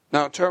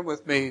Now turn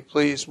with me,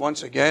 please,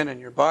 once again in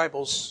your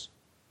Bibles,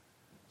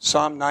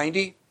 Psalm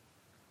 90.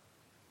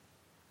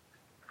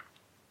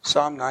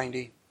 Psalm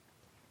 90.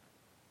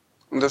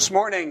 And this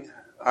morning,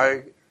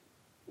 I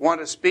want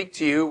to speak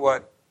to you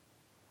what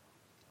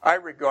I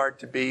regard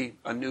to be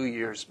a New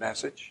Year's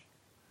message,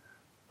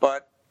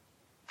 but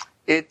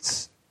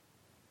it's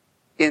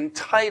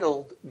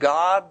entitled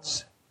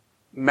God's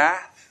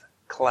Math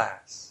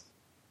Class.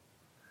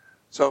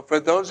 So for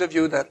those of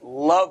you that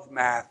love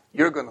math,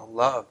 you're going to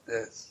love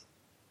this.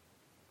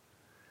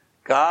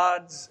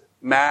 God's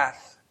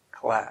Math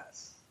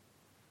Class.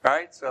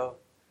 Right? So,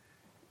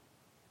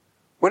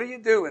 what do you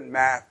do in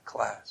math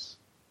class?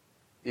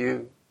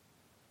 You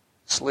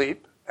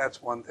sleep.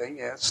 That's one thing.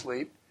 Yeah,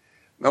 sleep.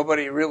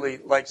 Nobody really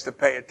likes to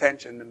pay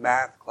attention to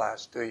math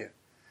class, do you?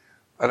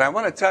 But I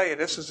want to tell you,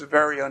 this is a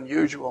very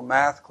unusual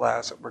math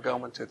class that we're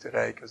going to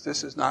today, because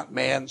this is not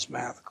man's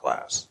math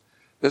class.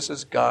 This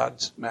is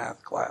God's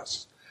math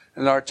class.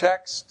 And our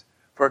text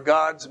for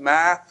God's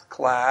math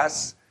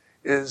class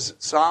is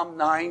Psalm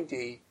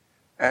 90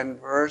 and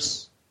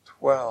verse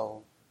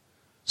 12.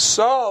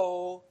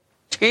 So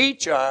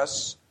teach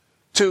us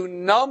to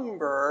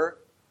number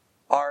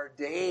our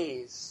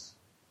days.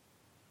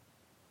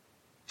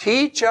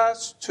 Teach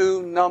us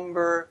to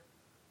number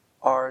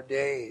our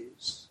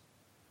days,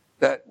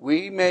 that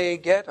we may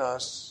get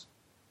us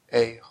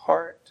a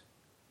heart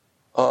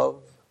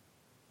of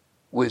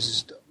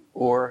wisdom,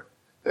 or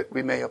that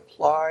we may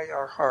apply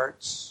our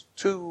hearts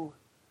to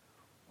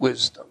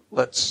wisdom.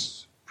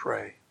 Let's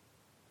pray.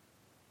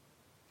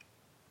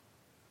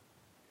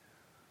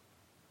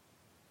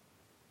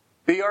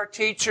 Be our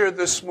teacher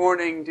this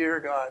morning, dear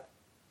God.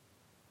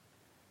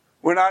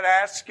 We're not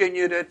asking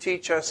you to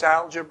teach us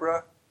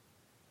algebra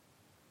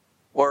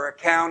or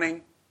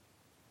accounting,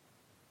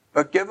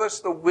 but give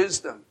us the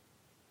wisdom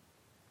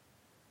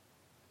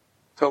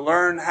to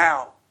learn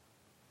how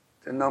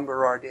to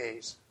number our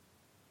days.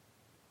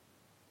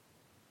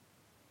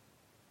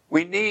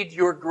 We need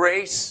your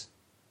grace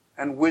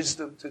and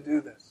wisdom to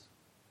do this.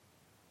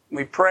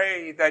 We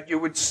pray that you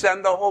would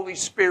send the Holy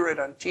Spirit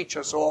and teach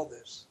us all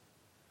this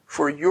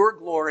for your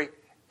glory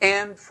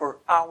and for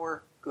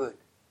our good.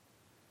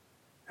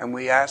 And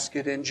we ask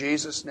it in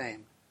Jesus'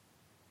 name.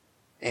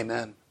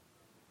 Amen.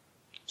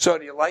 So,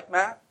 do you like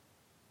math?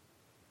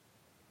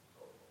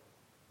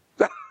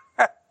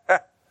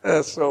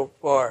 So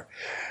far.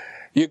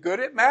 You good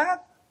at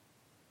math?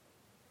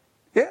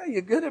 Yeah,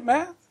 you good at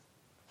math?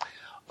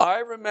 I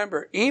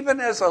remember, even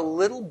as a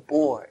little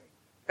boy,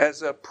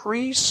 as a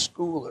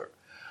preschooler,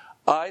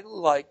 I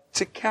liked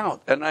to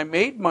count. And I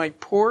made my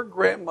poor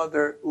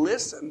grandmother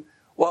listen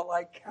while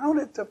I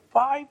counted to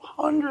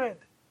 500.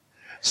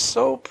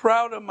 So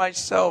proud of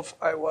myself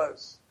I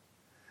was.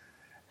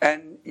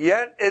 And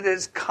yet it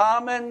is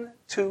common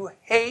to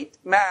hate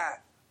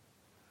math.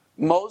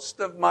 Most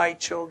of my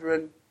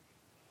children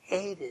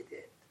hated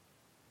it.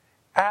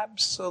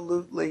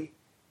 Absolutely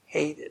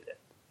hated it.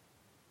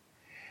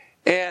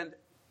 And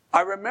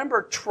I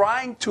remember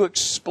trying to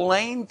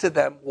explain to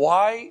them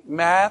why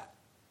math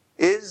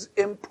is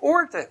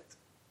important.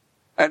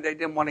 And they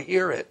didn't want to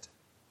hear it.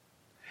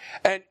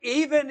 And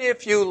even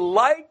if you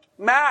like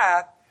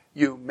math,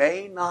 you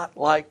may not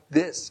like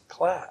this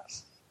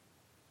class.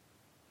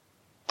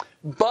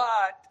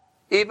 But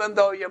even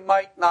though you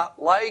might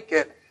not like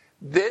it,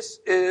 this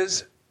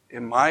is,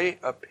 in my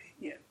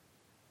opinion,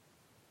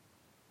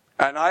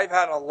 and I've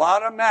had a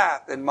lot of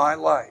math in my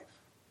life.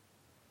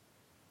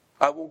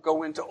 I won't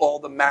go into all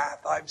the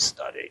math I've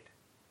studied.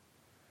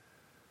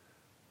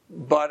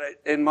 But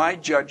in my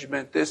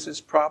judgment, this is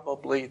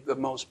probably the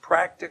most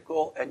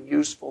practical and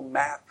useful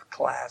math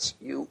class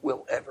you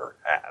will ever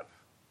have.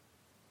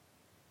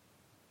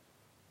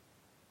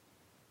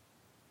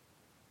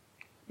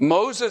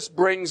 Moses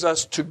brings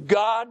us to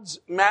God's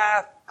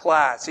math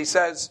class. He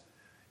says,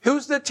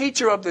 who's the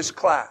teacher of this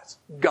class?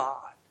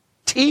 God.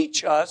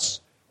 Teach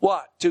us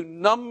what? To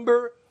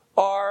number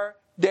our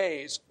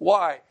days.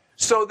 Why?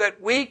 So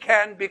that we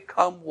can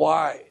become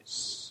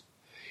wise.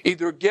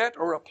 Either get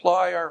or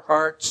apply our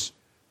hearts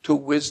to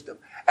wisdom.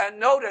 And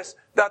notice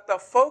that the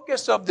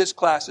focus of this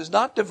class is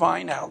not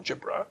divine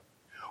algebra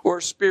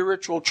or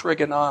spiritual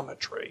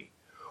trigonometry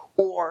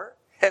or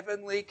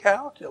heavenly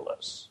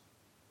calculus.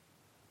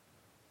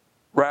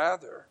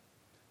 Rather,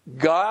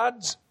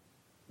 God's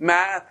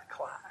math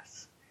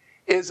class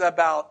is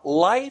about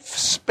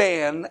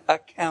lifespan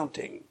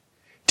accounting.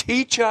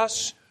 Teach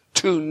us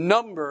to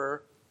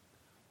number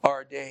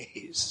our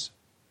days.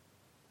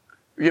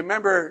 You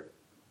remember,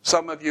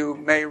 some of you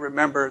may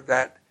remember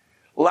that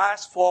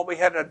last fall we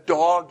had a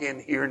dog in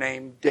here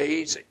named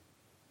Daisy.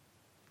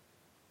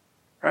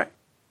 Right?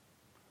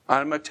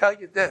 I'm going to tell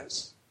you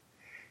this.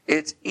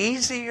 It's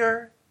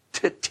easier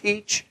to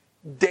teach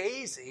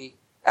Daisy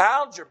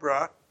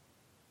algebra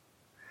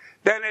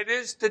than it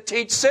is to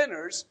teach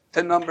sinners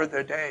to number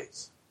their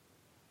days.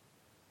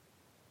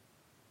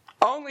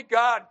 Only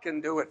God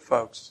can do it,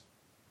 folks.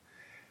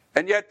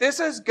 And yet this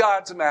is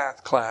God's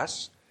math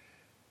class.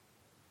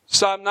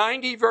 Psalm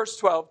 90 verse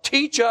 12.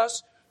 Teach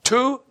us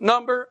to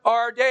number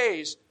our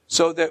days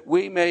so that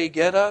we may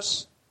get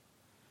us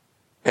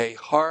a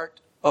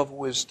heart of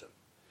wisdom.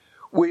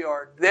 We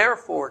are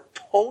therefore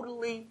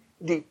totally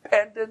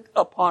dependent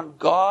upon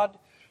God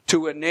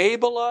to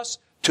enable us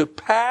to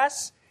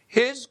pass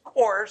His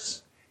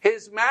course,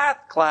 His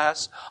math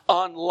class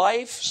on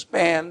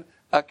lifespan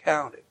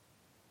accounting.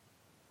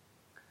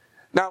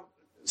 Now,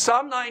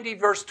 Psalm 90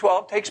 verse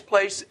 12 takes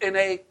place in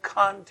a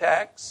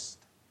context.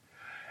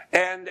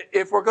 And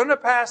if we're going to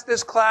pass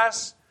this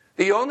class,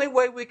 the only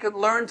way we can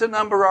learn to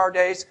number our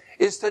days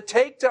is to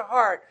take to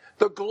heart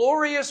the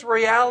glorious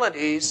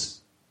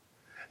realities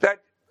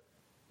that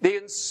the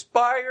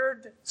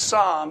inspired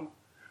psalm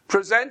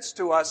presents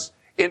to us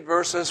in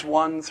verses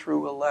 1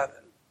 through 11.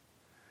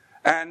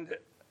 And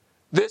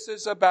this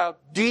is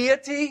about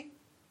deity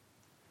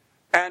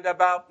and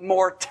about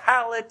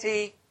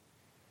mortality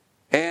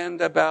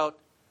and about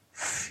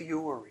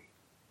fury.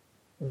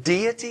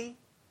 Deity,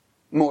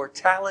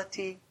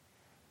 mortality,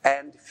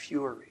 and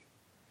fury.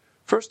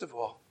 First of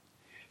all,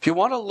 if you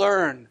want to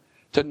learn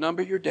to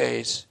number your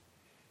days,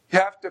 you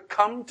have to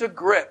come to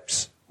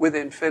grips with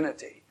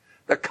infinity,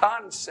 the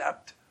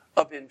concept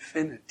of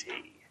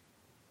infinity.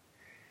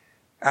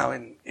 Now,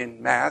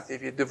 in math,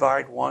 if you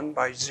divide 1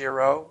 by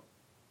 0,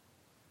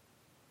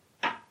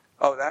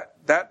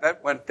 that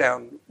went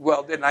down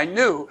well, didn't I? I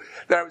knew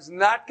that I was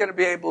not going to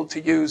be able to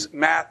use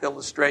math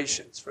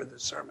illustrations for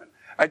this sermon.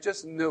 I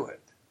just knew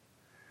it.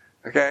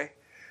 Okay?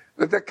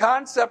 But the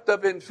concept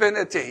of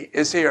infinity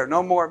is here.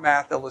 No more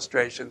math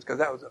illustrations, because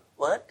that was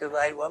what?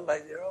 Divide 1 by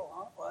 0?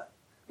 Huh? What? What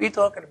are you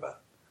talking about?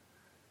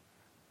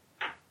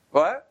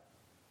 What?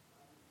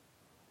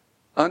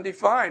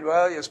 Undefined.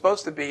 Well, you're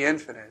supposed to be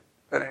infinite.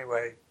 But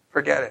anyway,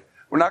 forget it.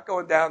 We're not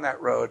going down that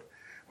road.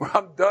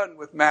 I'm done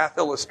with math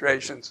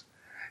illustrations.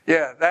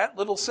 Yeah, that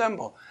little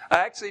symbol. I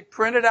actually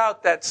printed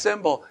out that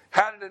symbol,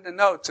 had it in the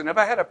notes, and if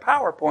I had a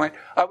PowerPoint,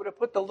 I would have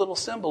put the little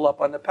symbol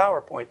up on the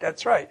PowerPoint.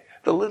 That's right.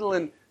 The little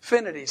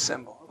infinity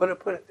symbol. I would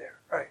have put it there.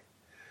 Right.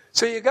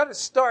 So you got to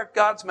start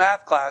God's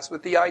math class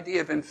with the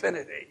idea of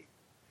infinity.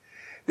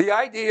 The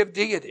idea of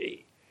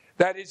deity.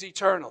 That is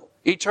eternal.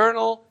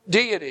 Eternal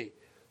deity.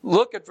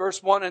 Look at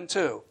verse 1 and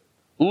 2.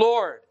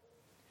 Lord,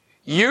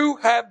 you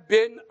have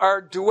been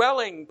our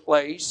dwelling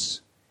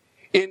place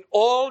in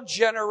all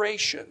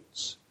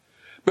generations.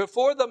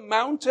 Before the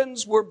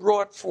mountains were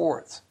brought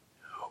forth,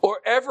 or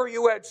ever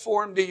you had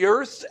formed the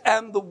earth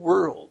and the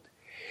world,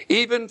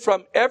 even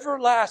from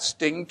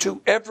everlasting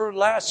to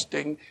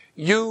everlasting,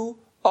 you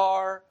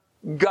are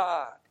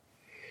God.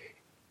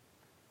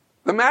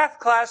 The math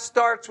class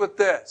starts with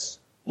this.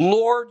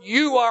 Lord,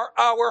 you are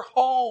our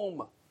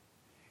home.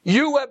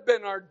 You have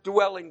been our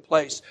dwelling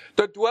place,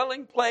 the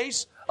dwelling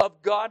place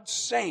of God's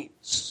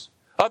saints,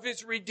 of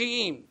His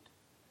redeemed,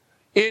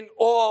 in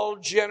all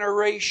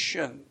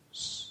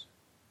generations.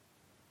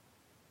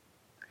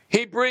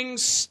 He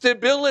brings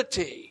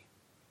stability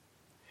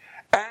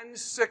and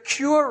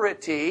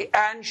security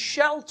and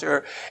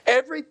shelter,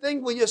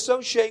 everything we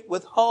associate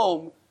with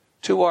home,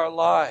 to our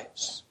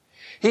lives.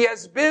 He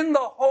has been the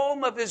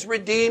home of His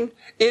redeemed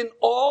in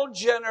all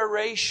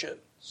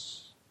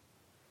generations.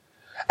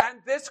 And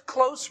this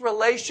close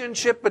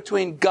relationship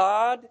between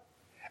God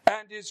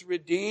and His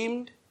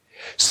redeemed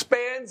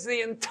spans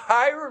the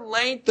entire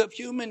length of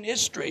human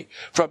history,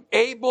 from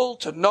Abel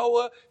to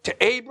Noah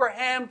to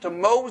Abraham to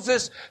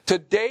Moses to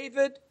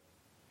David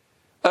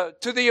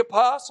to the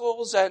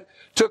apostles and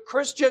to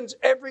Christians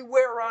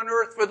everywhere on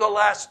earth for the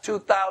last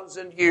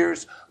 2,000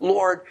 years.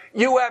 Lord,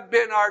 you have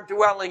been our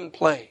dwelling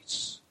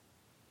place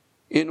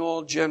in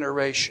all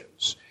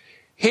generations.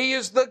 He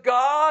is the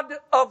God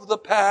of the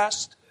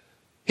past.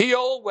 He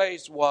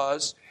always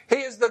was. He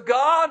is the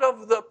God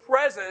of the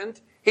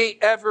present. He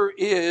ever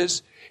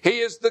is. He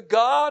is the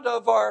God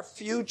of our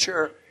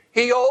future.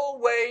 He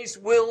always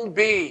will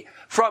be.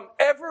 From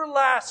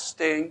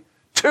everlasting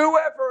to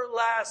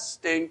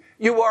everlasting,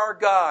 you are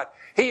God.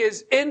 He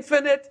is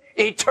infinite,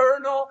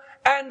 eternal,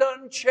 and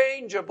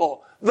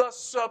unchangeable. The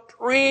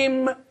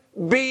supreme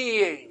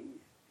being.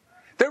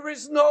 There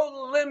is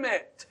no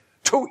limit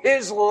to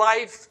His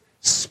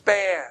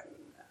lifespan.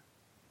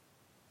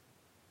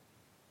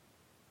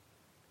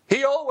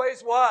 He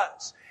always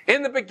was.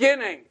 In the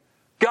beginning,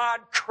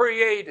 God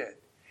created.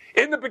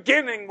 In the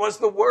beginning was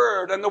the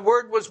Word, and the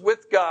Word was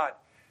with God,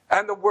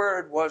 and the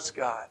Word was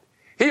God.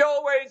 He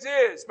always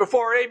is.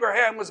 Before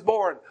Abraham was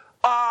born,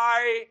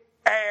 I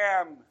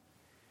am.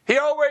 He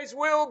always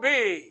will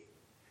be.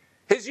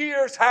 His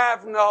years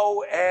have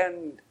no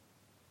end.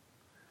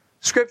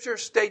 Scripture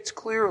states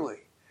clearly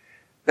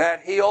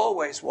that He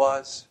always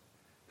was,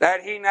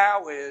 that He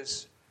now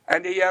is,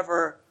 and He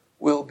ever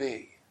will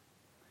be.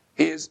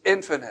 He is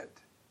infinite.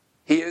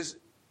 He is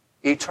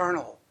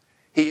eternal.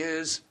 He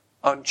is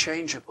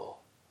unchangeable.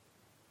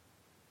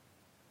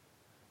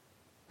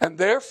 And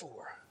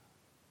therefore,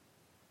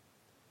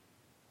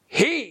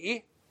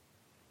 He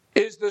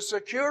is the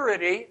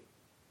security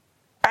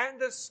and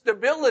the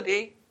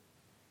stability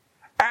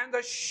and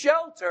the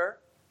shelter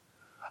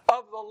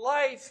of the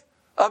life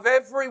of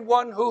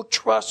everyone who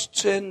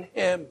trusts in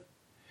Him.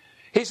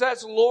 He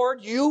says,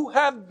 Lord, you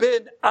have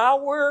been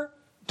our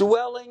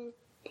dwelling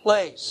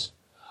place,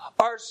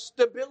 our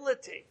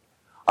stability,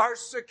 our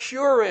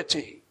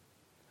security,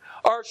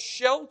 our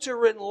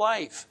shelter in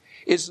life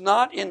is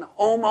not in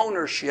home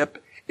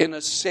ownership in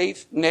a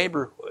safe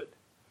neighborhood.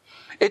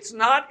 It's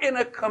not in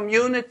a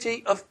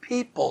community of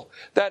people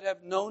that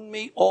have known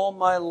me all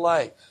my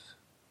life.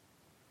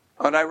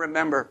 And I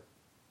remember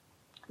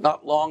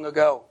not long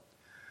ago,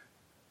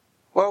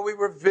 well, we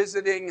were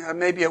visiting,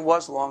 maybe it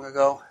was long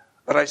ago,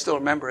 but I still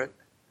remember it,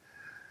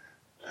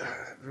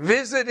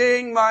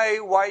 visiting my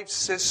wife's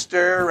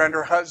sister and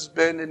her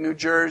husband in New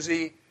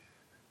Jersey.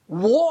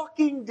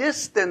 Walking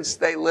distance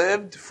they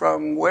lived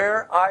from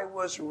where I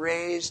was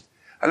raised.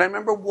 And I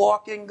remember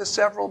walking the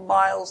several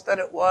miles that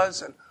it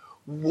was and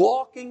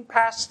walking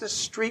past the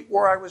street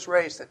where I was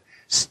raised and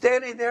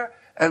standing there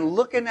and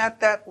looking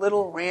at that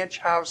little ranch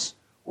house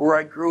where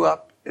I grew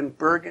up in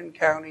Bergen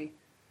County,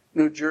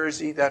 New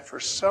Jersey, that for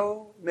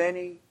so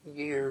many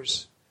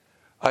years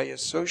I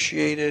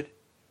associated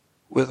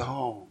with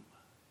home.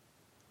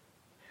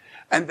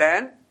 And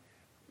then,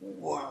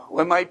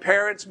 when my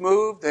parents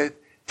moved, the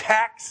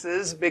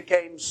taxes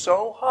became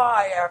so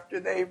high after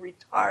they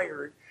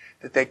retired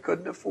that they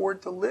couldn't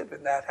afford to live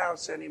in that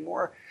house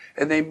anymore.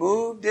 And they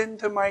moved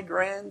into my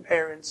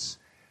grandparents'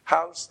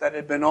 house that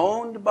had been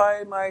owned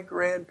by my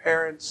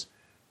grandparents,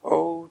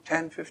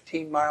 10,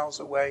 15 miles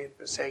away in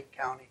Passaic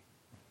County.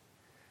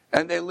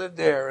 And they lived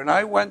there. And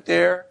I went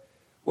there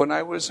when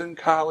I was in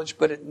college,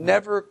 but it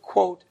never,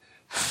 quote,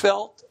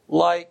 felt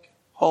like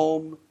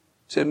home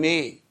to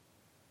me.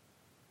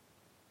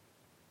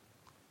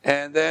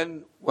 And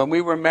then when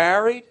we were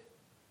married,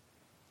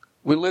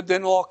 we lived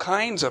in all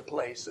kinds of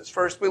places.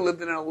 First, we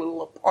lived in a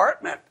little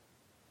apartment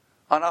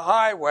on a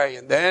highway,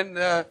 and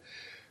then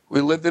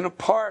we lived in a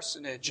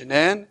parsonage, and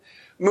then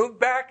moved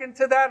back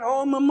into that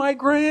home of my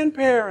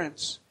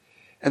grandparents.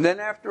 And then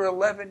after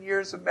 11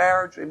 years of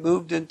marriage, we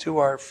moved into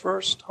our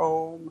first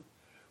home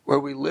where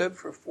we lived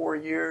for 4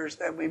 years.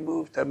 Then we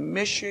moved to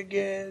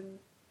Michigan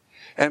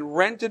and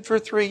rented for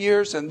 3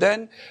 years, and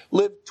then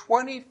lived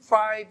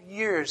 25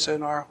 years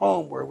in our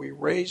home where we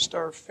raised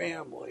our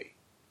family.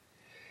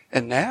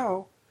 And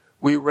now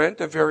we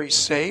rent a very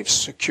safe,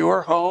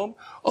 secure home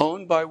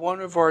owned by one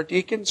of our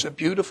deacons, a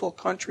beautiful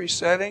country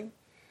setting.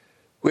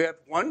 We have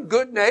one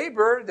good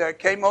neighbor that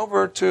came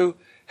over to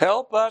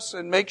help us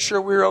and make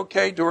sure we were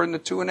okay during the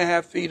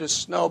 2.5 feet of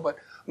snow. But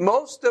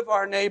most of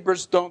our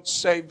neighbors don't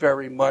say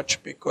very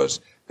much because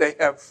they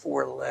have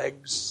 4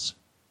 legs.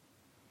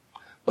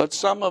 But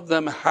some of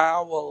them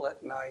howl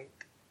at night.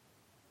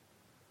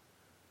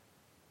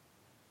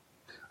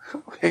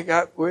 We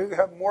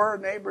have more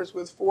neighbors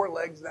with 4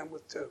 legs than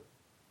with 2.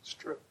 It's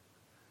true.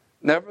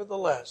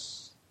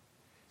 Nevertheless,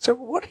 so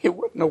what in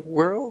the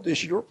world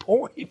is your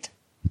point?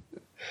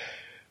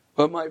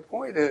 But my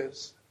point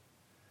is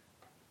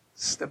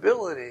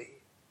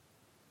stability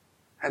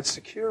and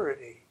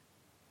security,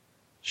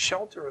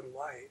 shelter in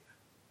life,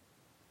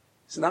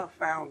 is not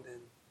found in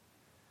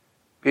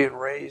being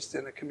raised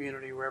in a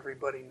community where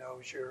everybody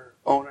knows you're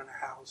owning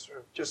a house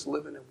or just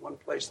living in one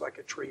place like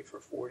a tree for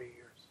 40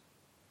 years.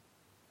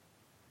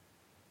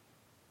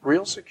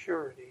 Real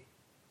security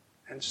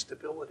and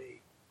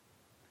stability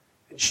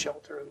and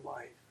shelter in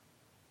life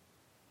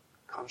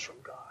comes from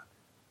God.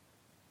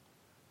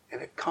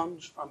 And it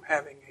comes from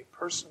having a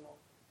personal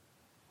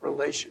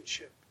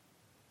relationship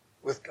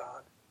with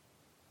God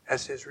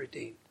as His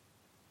redeemed.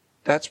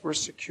 That's where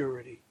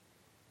security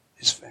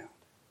is found.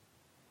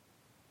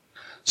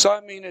 So,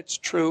 it's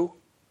true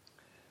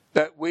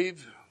that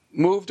we've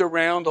moved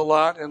around a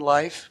lot in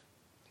life,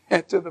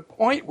 and to the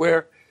point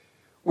where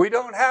we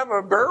don't have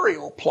a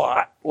burial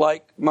plot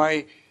like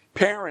my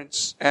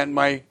parents and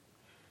my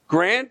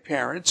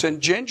grandparents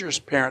and Ginger's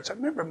parents. I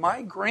remember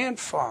my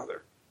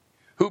grandfather,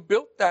 who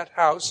built that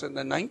house in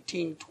the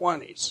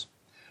 1920s,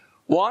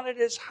 wanted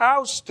his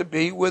house to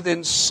be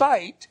within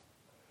sight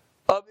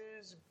of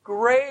his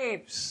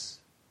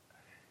grave's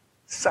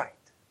site.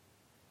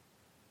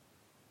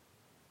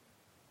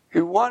 He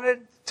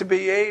wanted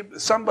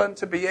someone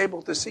to be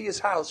able to see his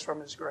house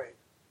from his grave.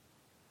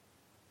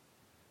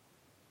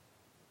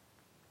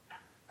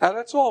 Now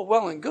that's all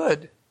well and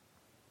good,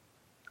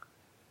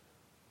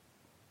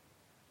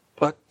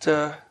 but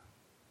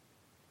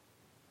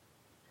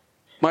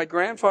my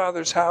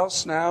grandfather's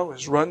house now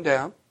is run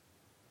down,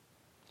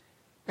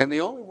 and the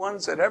only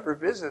ones that ever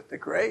visit the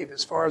grave,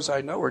 as far as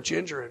I know, are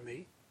Ginger and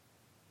me.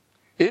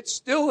 It's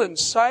still in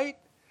sight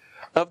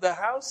of the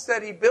house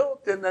that he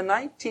built in the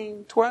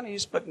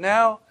 1920s, but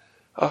now,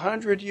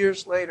 100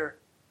 years later,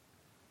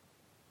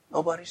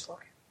 nobody's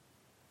looking.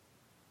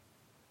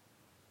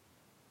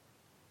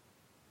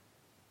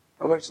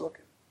 Nobody's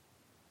looking.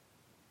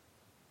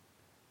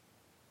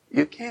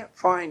 You can't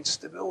find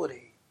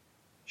stability,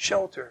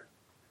 shelter,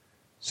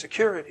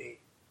 security,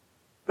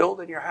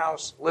 building your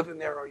house, living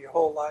there all your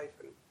whole life,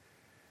 and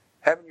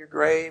having your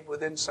grave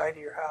within sight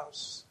of your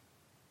house.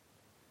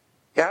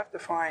 You have to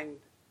find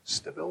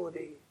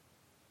stability,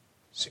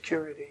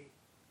 security,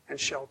 and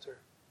shelter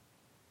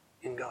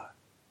in God.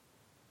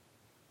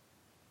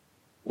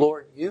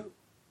 Lord, you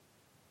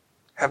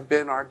have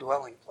been our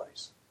dwelling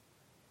place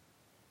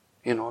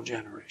in all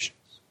generations.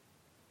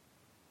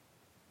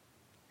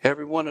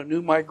 Everyone who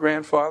knew my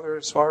grandfather,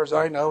 as far as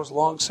I know, has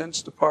long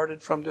since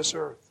departed from this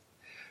earth.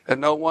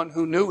 And no one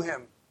who knew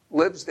him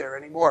lives there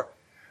anymore.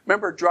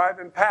 Remember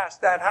driving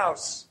past that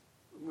house,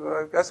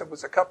 I guess it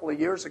was a couple of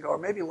years ago, or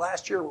maybe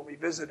last year when we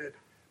visited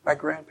my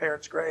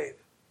grandparents' grave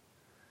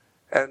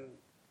and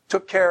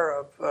took care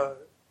of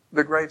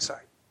the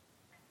gravesite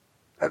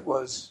that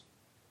was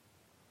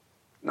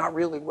not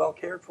really well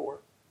cared for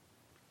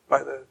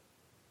by the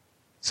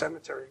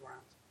cemetery grounds.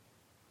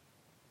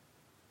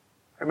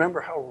 I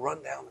remember how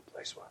run down the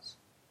place was.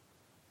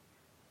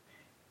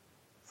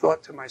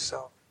 Thought to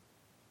myself,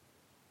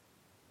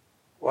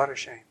 what a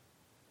shame.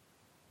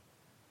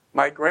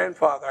 My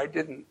grandfather,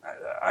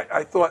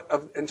 I thought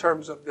of in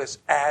terms of this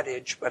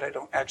adage, but I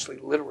don't actually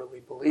literally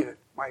believe it.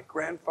 My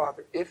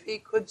grandfather, if he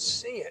could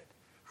see it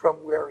from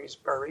where he's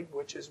buried,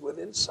 which is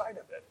within sight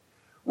of it,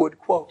 would,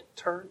 quote,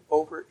 turn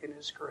over in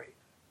his grave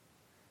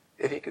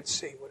if he could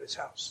see what his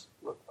house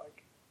looked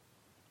like.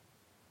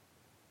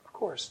 Of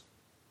course,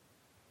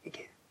 he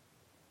can't.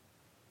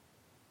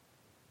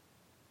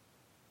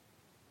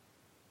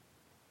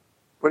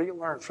 What do you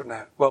learn from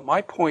that? Well,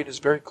 my point is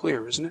very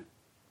clear, isn't it?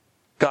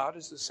 God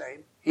is the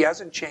same. He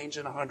hasn't changed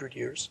in 100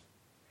 years.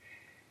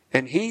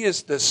 And He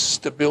is the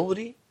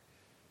stability,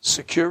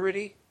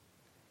 security,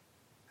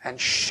 and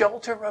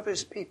shelter of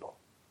His people.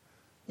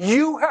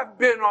 You have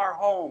been our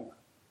home,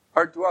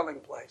 our dwelling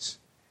place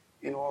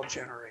in all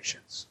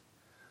generations.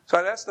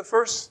 So that's the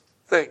first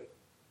thing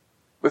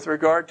with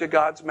regard to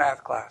God's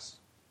math class.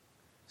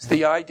 It's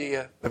the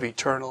idea of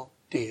eternal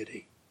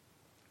deity.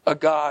 A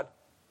God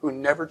who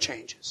never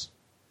changes.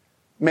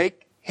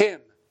 Make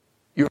Him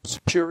your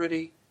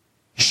security,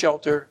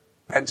 shelter,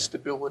 and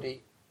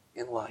stability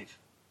in life.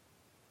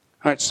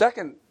 All right,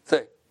 second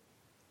thing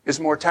is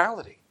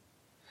mortality.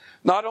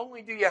 Not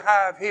only do you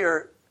have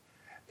here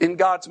in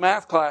God's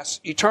math class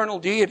eternal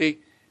deity,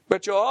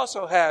 but you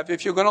also have,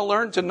 if you're going to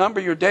learn to number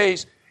your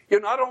days, you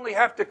not only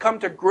have to come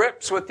to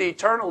grips with the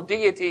eternal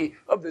deity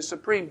of the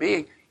Supreme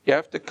Being, you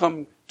have to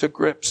come to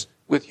grips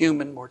with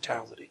human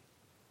mortality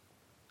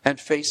and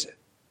face it.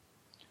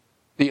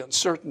 The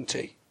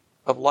uncertainty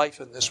of life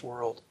in this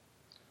world.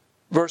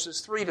 Verses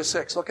 3 to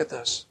 6, look at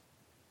this.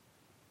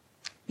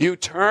 You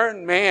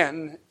turn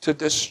man to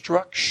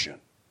destruction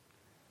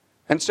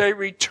and say,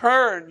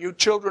 return, you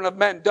children of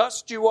men.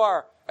 Dust you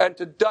are, and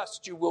to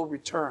dust you will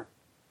return.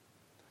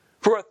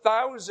 For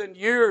 1,000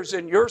 years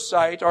in your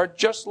sight are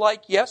just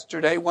like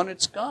yesterday when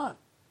it's gone,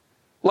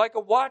 like a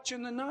watch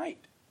in the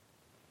night.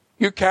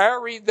 You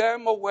carry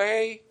them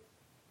away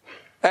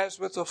as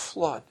with a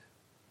flood.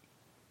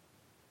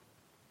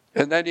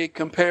 And then he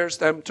compares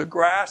them to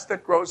grass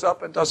that grows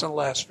up and doesn't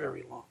last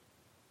very long.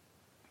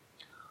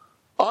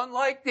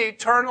 Unlike the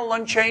eternal,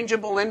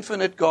 unchangeable,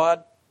 infinite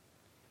God,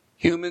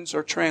 humans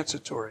are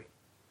transitory.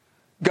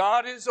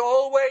 God is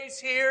always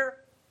here.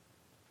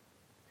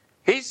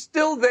 He's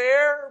still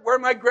there where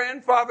my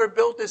grandfather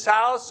built his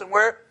house and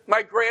where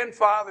my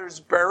grandfather's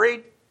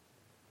buried.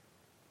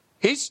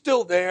 He's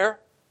still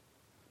there.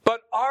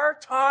 But our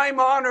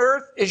time on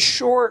earth is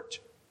short.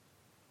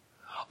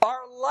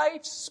 Our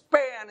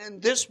lifespan in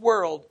this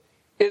world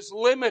is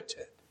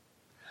limited.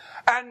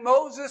 And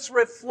Moses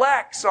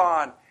reflects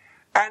on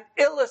and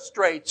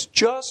illustrates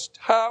just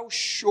how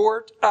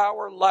short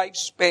our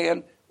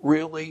lifespan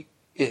really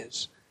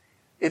is.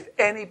 If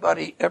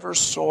anybody ever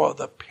saw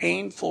the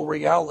painful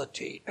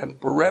reality and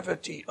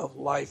brevity of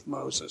life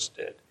Moses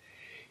did,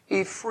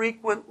 he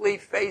frequently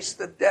faced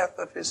the death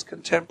of his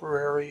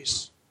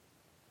contemporaries.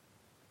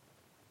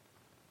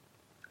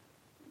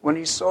 When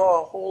he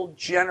saw a whole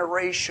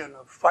generation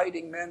of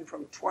fighting men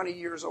from 20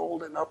 years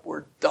old and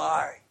upward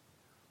die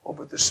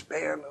over the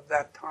span of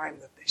that time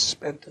that they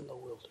spent in the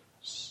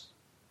wilderness.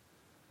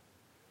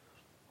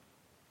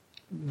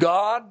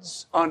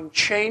 God's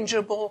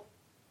unchangeable,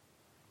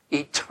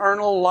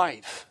 eternal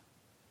life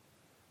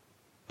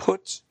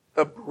puts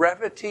the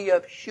brevity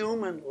of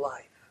human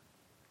life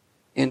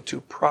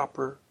into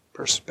proper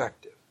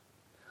perspective.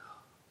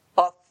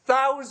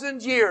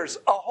 1,000 years,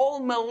 a whole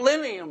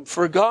millennium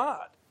for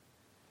God,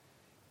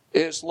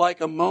 is like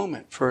a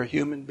moment for a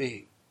human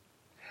being.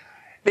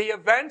 The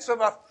events of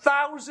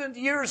 1,000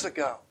 years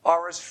ago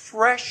are as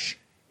fresh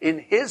in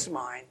His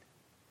mind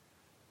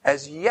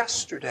as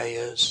yesterday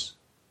is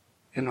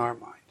in our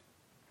mind.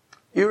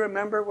 You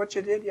remember what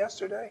you did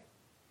yesterday?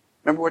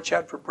 Remember what you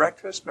had for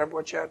breakfast? Remember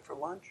what you had for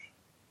lunch?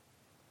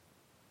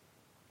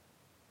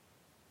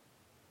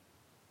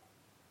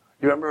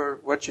 You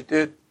remember what you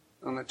did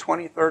on the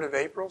 23rd of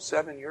April,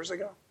 7 years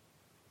ago?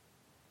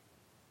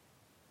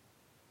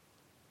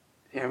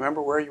 Do you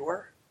remember where you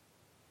were?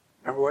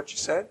 Remember what you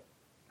said?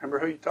 Remember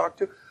who you talked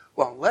to?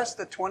 Well, unless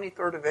the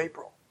 23rd of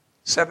April,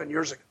 7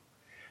 years ago,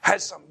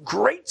 has some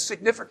great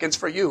significance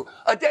for you,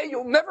 a day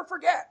you'll never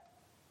forget.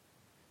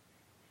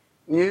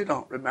 You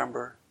don't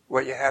remember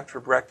what you had for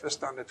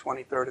breakfast on the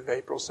 23rd of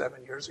April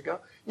 7 years ago.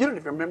 You don't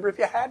even remember if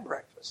you had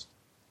breakfast.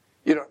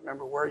 You don't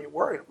remember where you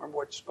were. You don't remember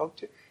what you spoke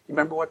to. You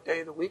remember what day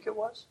of the week it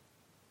was?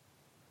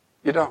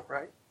 You don't,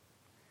 right?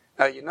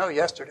 Now, you know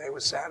yesterday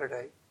was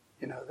Saturday.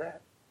 You know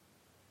that.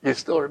 You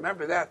still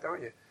remember that,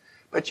 don't you?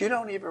 But you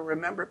don't even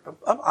remember.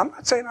 I'm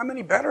not saying I'm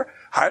any better.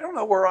 I don't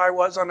know where I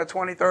was on the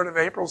 23rd of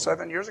April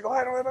 7 years ago.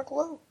 I don't have a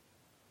clue.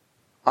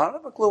 I don't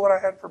have a clue what I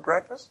had for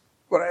breakfast,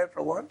 what I had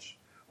for lunch,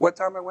 what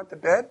time I went to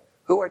bed,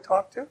 who I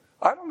talked to.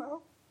 I don't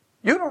know.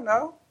 You don't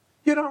know.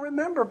 You don't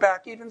remember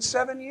back even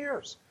 7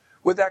 years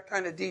with that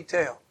kind of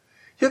detail.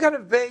 You got a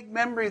vague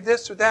memory of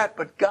this or that,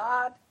 but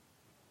God,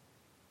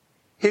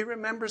 He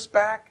remembers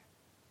back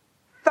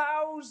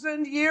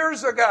 1,000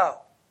 years ago.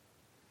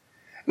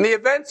 And the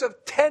events of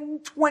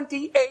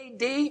 1020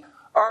 AD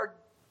are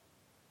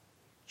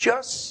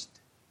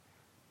just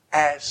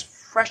as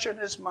fresh in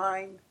His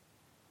mind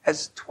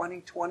as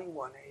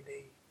 2021 AD.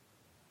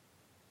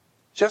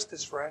 Just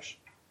as fresh.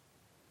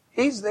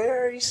 He's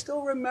there. He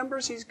still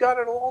remembers. He's got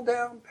it all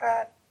down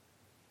pat.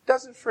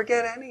 Doesn't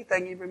forget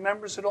anything. He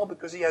remembers it all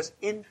because He has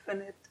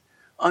infinite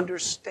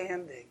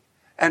understanding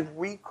and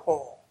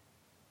recall.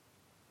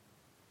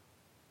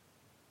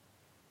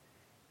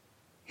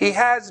 He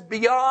has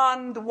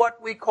beyond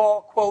what we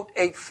call, quote,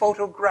 a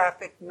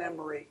photographic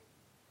memory.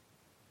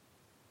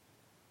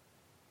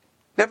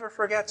 Never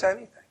forgets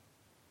anything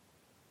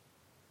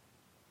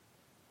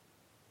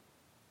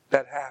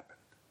that happened.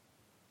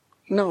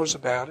 He knows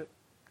about it.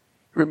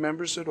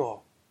 Remembers it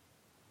all.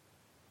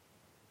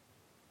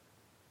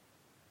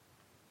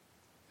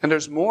 And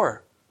there's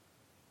more.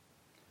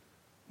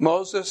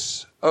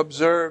 Moses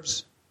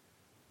observes,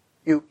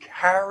 you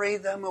carry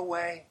them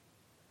away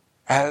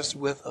as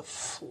with a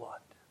flood.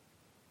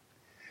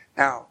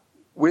 Now,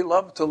 we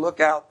love to look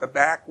out the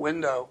back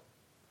window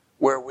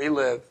where we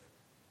live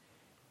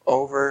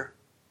over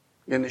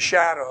in the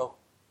shadow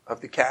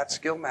of the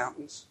Catskill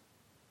Mountains.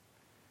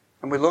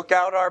 And we look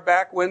out our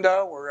back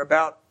window, we're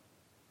about,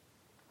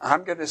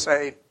 I'm going to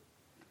say,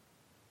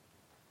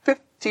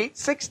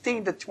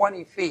 16 to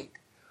 20 feet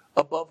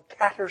above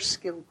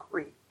Catskill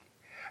Creek.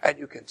 And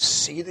you can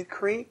see the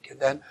creek, and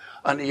then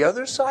on the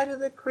other side of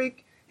the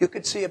creek, you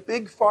could see a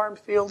big farm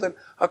field, and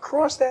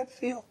across that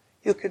field,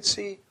 you could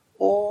see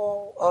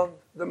all of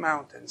the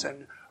mountains.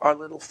 And our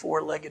little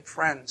four-legged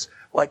friends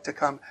like to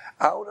come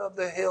out of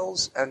the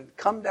hills and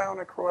come down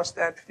across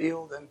that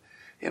field, and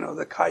you know,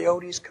 the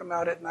coyotes come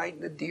out at night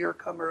and the deer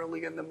come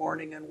early in the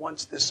morning, and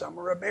once this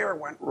summer a bear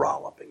went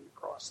rollipping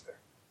across there.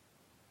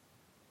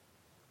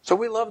 So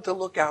we love to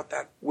look out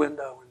that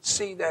window and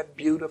see that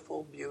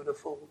beautiful,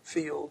 beautiful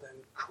field and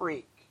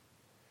creek.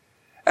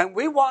 And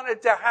we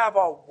wanted to have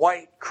a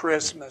white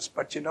Christmas,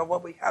 but you know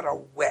what? We had a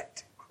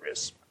wet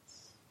Christmas.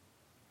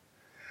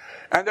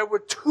 And there were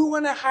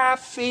 2.5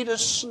 feet of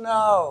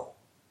snow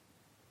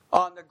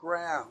on the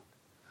ground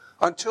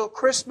until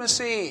Christmas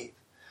Eve.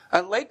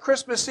 And late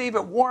Christmas Eve,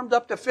 it warmed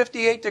up to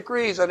 58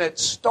 degrees, and it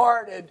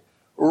started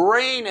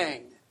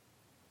raining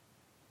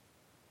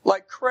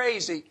like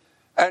crazy.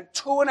 And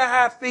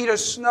 2.5 feet of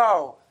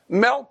snow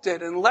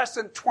melted in less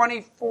than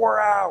 24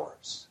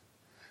 hours.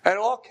 And it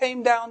all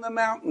came down the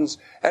mountains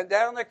and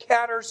down the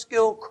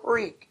Catskill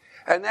Creek.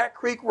 And that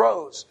creek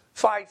rose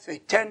 5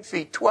 feet, 10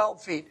 feet,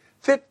 12 feet,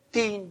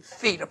 15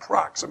 feet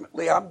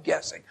approximately, I'm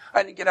guessing.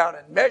 I didn't get out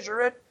and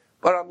measure it,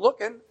 but I'm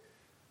looking.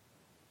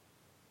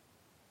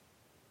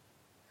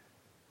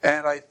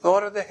 And I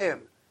thought of the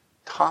hymn,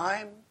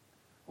 time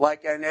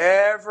like an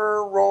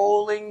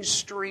ever-rolling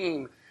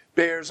stream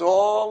bears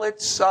all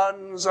its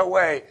sons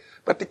away.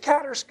 But the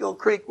Catskill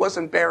Creek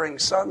wasn't bearing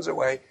sons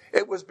away.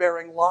 It was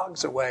bearing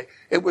logs away.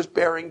 It was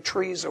bearing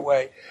trees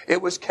away.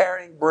 It was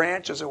carrying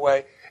branches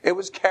away. It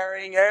was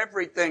carrying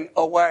everything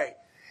away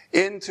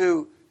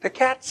into the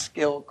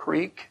Catskill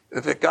Creek,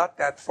 if it got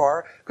that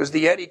far, because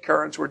the eddy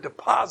currents were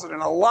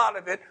depositing a lot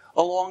of it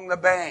along the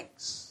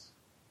banks.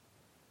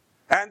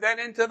 And then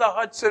into the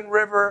Hudson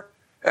River,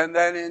 and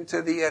then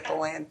into the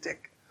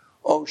Atlantic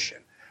Ocean.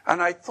 And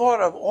I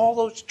thought of all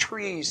those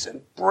trees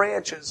and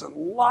branches and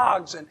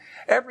logs and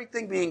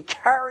everything being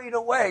carried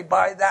away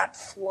by that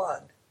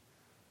flood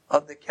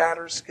of the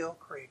Catskill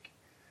Creek.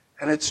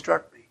 And it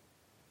struck me.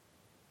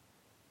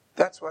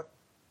 That's what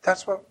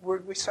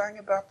we sang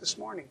about this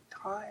morning.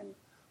 Time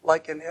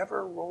like an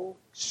ever-rolling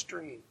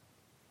stream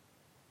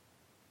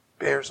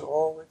bears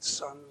all its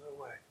sons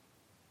away.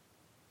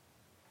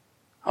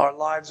 Our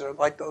lives are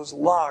like those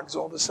logs.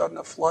 All of a sudden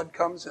a flood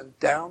comes and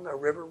down the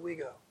river we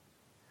go.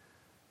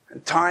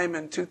 And time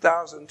in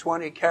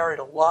 2020 carried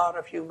a lot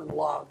of human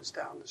logs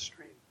down the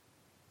stream.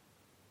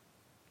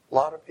 A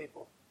lot of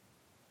people.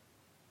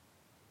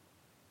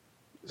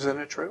 Isn't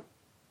it true?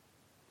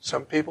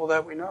 Some people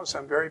that we know,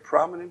 some very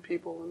prominent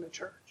people in the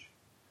church,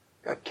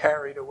 got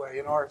carried away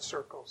in art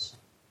circles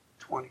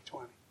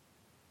 2020.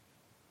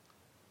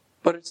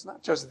 But it's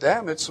not just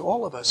them, it's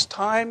all of us.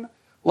 Time,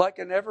 like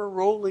an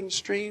ever-rolling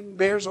stream,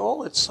 bears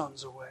all its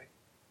sons away.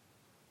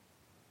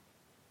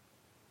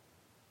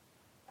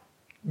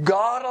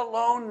 God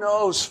alone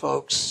knows,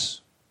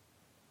 folks.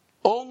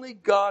 Only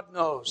God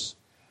knows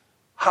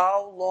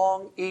how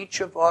long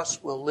each of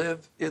us will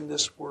live in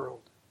this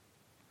world.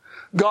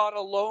 God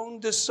alone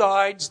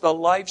decides the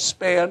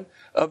lifespan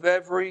of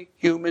every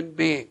human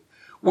being.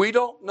 We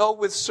don't know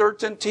with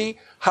certainty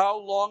how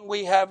long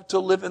we have to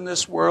live in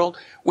this world.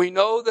 We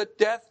know that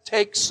death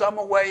takes some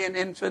away in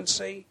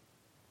infancy,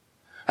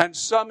 and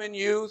some in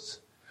youth,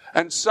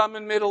 and some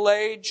in middle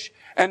age,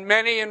 and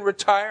many in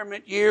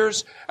retirement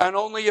years, and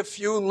only a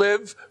few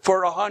live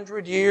for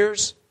 100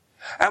 years.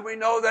 And we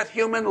know that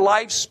human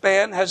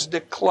lifespan has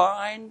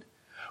declined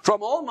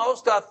from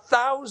almost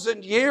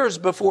 1,000 years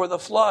before the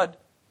flood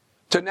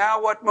to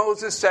now what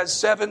Moses says,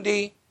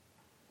 70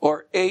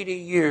 or 80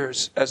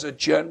 years as a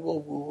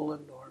general rule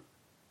and norm.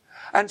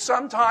 And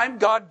sometime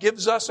God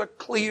gives us a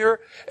clear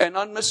and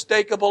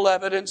unmistakable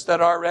evidence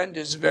that our end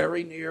is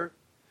very near.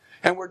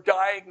 And we're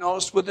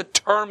diagnosed with a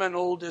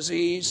terminal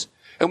disease.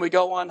 And we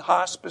go on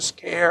hospice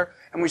care.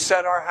 And we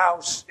set our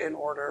house in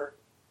order.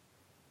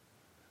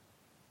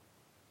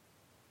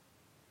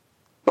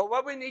 But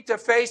what we need to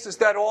face is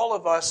that all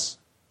of us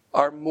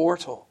are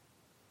mortal.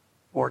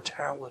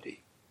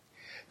 Mortality.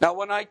 Now,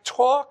 when I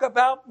talk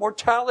about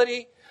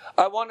mortality,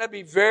 I want to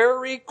be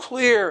very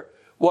clear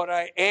what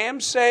I am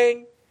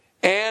saying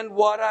and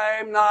what I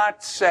am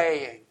not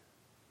saying.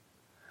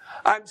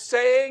 I'm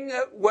saying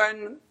that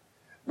when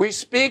we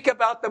speak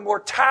about the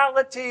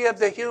mortality of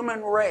the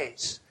human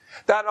race,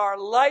 that our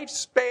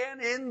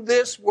lifespan in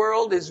this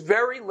world is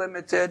very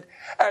limited,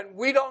 and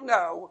we don't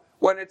know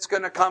when it's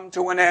going to come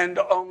to an end.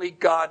 Only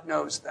God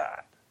knows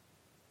that.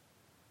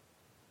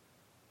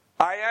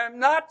 I am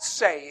not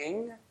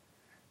saying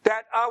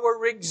that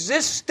our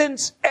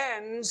existence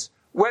ends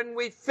when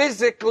we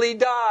physically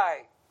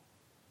die.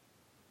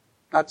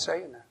 Not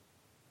saying that.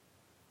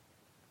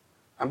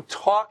 I'm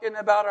talking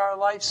about our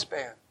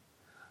lifespan.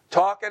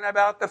 Talking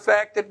about the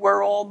fact that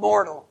we're all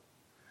mortal.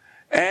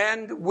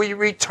 And we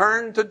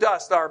return to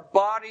dust. Our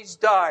bodies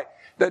die.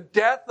 The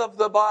death of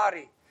the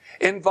body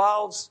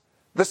involves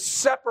the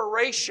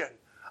separation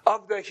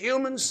of the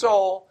human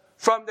soul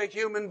from the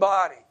human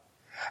body.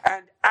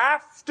 And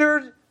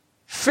after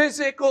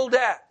physical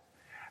death,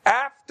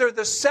 after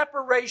the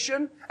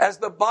separation, as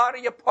the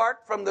body apart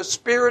from the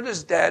spirit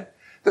is dead,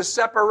 the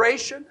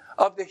separation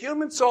of the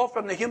human soul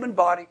from the human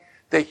body,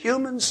 the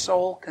human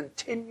soul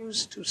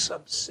continues to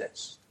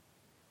subsist,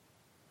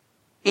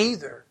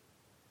 either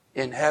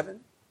in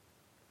heaven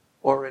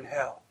or in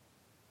hell.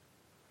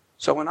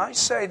 So when I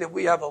say that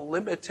we have a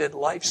limited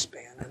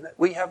lifespan and that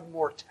we have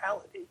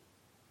mortality,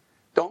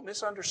 don't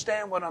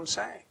misunderstand what I'm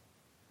saying.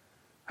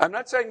 I'm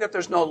not saying that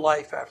there's no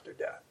life after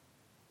death.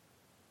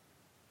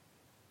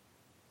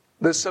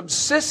 The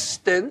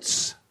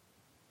subsistence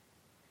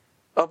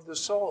of the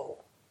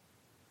soul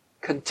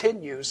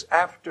continues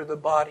after the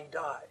body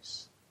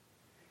dies.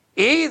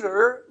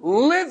 Either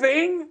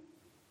living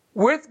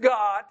with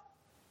God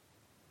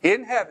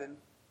in heaven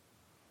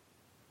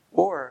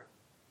or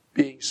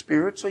being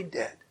spiritually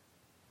dead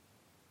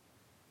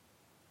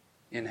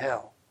in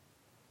hell.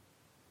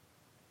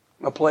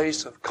 A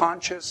place of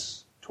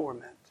conscious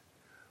torment.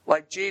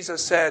 Like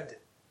Jesus said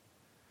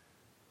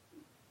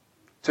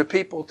to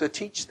people to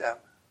teach them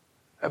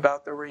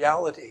about the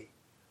reality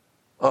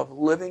of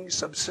living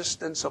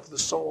subsistence of the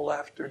soul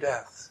after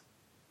death.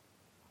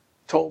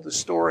 Told the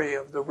story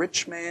of the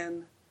rich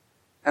man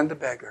and the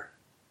beggar.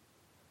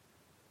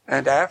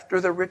 And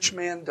after the rich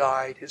man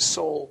died, his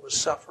soul was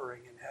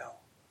suffering in hell.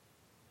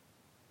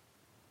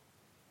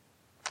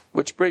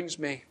 Which brings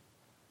me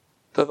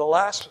to the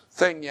last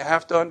thing you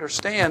have to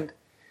understand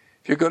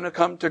if you're going to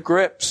come to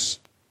grips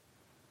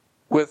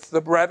with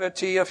the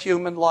brevity of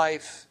human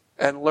life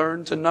and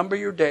learn to number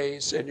your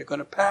days, and you're going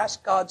to pass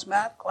God's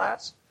math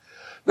class.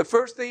 The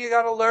first thing you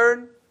got to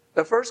learn,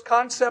 the first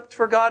concept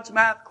for God's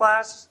math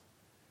class,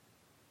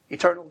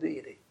 eternal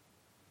deity.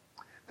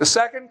 The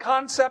second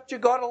concept you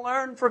got to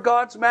learn for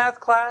God's math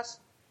class,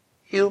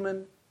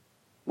 human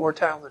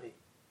mortality.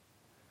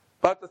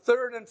 But the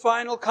third and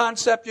final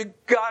concept, you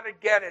got to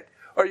get it,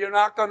 or you're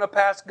not going to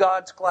pass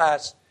God's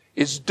class,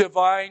 is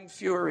divine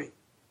fury.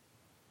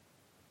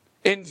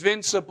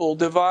 Invincible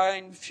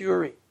divine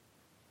fury.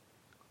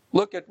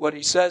 Look at what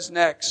he says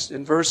next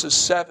in verses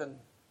 7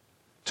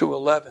 to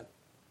 11.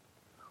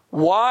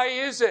 Why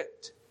is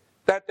it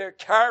that they're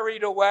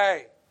carried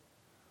away?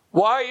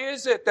 Why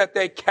is it that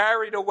they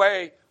carried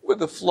away with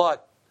the flood?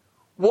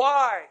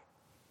 Why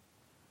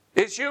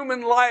is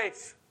human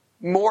life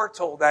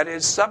mortal, that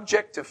is,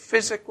 subject to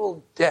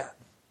physical death?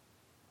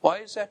 Why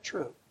is that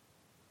true?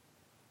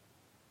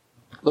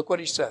 Look what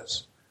he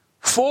says.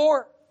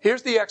 For,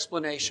 here's the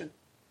explanation.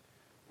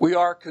 We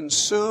are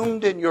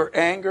consumed in your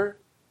anger,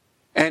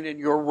 and in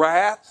your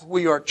wrath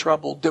we are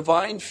troubled.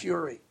 Divine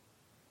fury.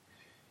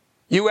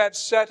 You have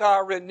set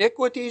our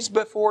iniquities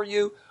before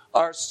you,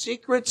 our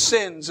secret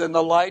sins in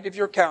the light of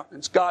your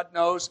countenance. God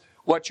knows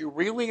what you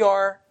really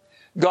are.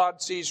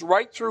 God sees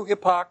right through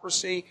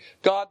hypocrisy.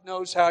 God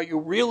knows how you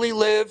really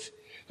live.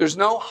 There's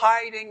no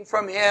hiding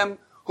from Him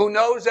who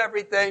knows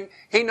everything.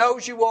 He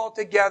knows you all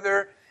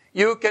together.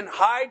 You can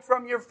hide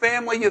from your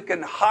family. You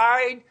can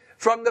hide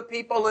from the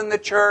people in the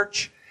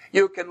church.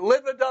 You can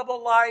live a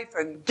double life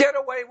and get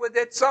away with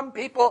it. Some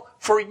people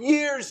for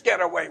years get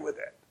away with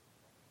it.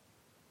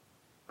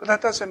 But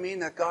that doesn't mean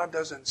that God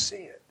doesn't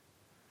see it.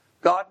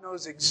 God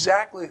knows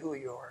exactly who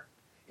you are,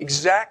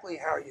 exactly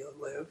how you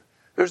live.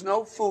 There's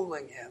no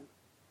fooling him.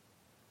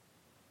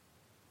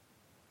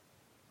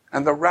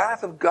 And the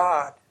wrath of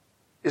God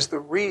is the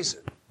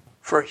reason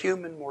for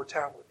human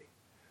mortality.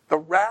 The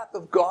wrath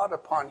of God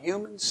upon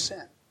human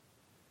sin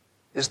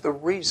is the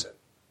reason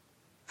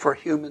for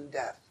human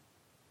death.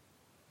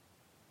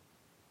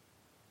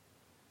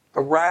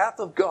 The wrath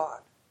of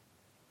God.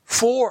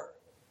 For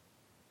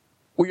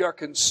we are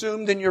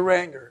consumed in your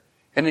anger,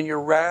 and in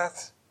your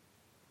wrath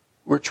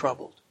we're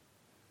troubled.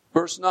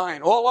 Verse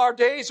 9, all our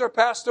days are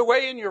passed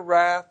away in your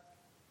wrath.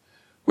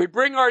 We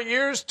bring our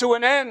years to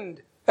an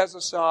end as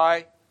a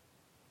sigh.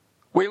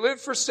 We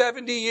live for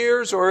 70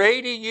 years or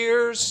 80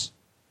 years,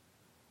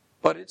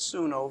 but it's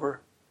soon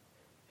over.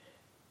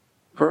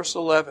 Verse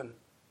 11,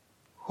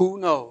 who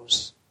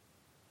knows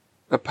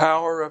the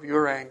power of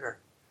your anger?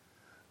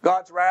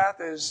 God's wrath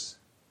is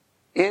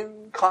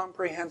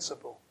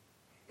incomprehensible.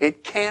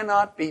 It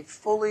cannot be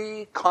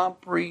fully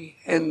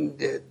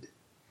comprehended.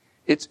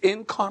 It's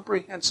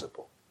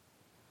incomprehensible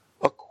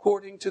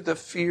according to the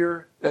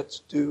fear that's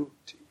due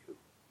to you.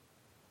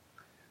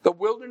 The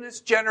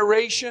wilderness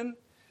generation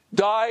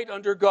died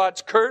under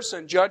God's curse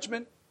and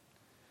judgment.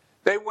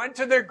 They went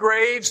to their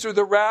graves through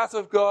the wrath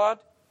of God.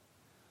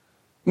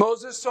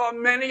 Moses saw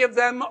many of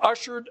them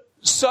ushered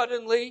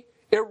suddenly,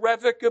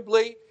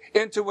 irrevocably,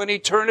 into an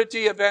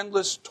eternity of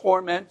endless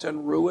torment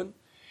and ruin.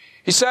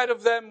 He said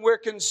of them, we're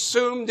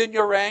consumed in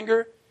your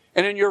anger,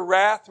 and in your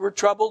wrath we're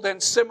troubled.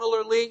 And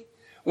similarly,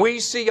 we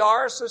see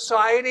our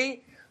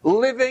society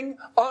living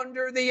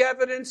under the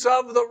evidence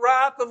of the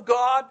wrath of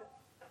God,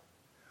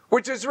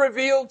 which is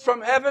revealed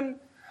from heaven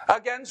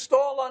against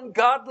all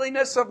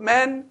ungodliness of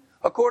men,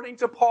 according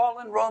to Paul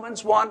in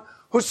Romans 1,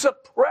 who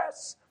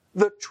suppress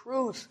the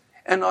truth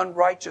and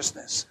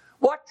unrighteousness.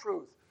 What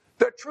truth?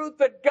 The truth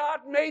that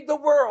God made the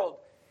world.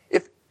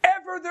 If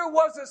ever there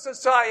was a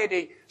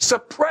society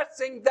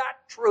suppressing that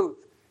truth,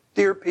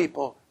 dear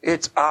people,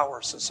 it's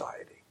our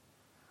society.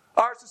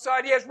 Our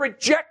society has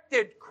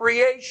rejected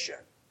creation,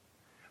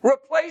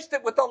 replaced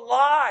it with the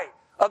lie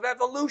of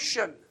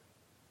evolution,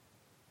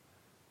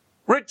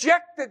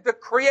 rejected the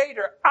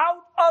Creator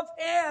out of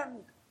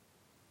hand.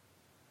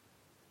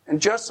 And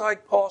just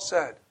like Paul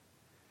said,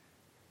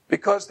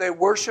 because they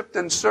worshipped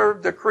and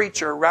served the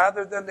creature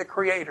rather than the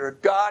Creator,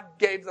 God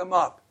gave them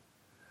up.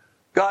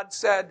 God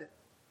said,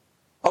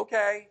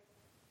 okay,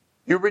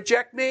 you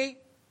reject me?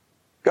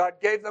 God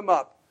gave them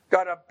up.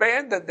 God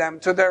abandoned them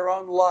to their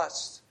own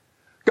lusts.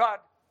 God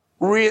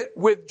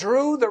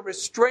withdrew the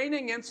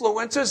restraining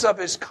influences of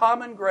His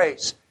common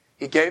grace.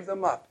 He gave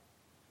them up.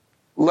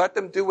 Let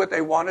them do what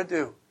they want to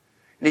do.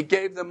 And He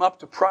gave them up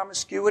to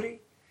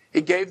promiscuity.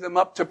 He gave them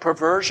up to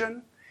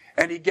perversion.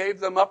 And He gave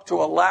them up to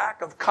a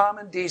lack of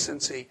common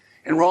decency.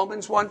 In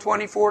Romans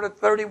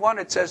 1:24-31,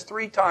 it says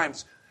 3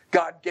 times,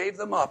 God gave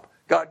them up.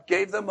 God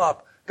gave them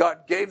up. God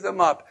gave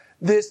them up.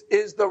 This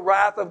is the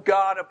wrath of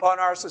God upon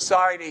our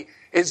society,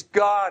 is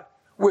God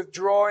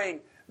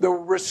withdrawing the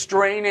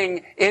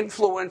restraining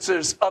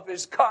influences of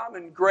His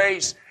common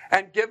grace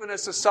and given a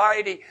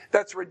society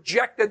that's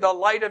rejected the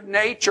light of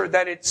nature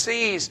that it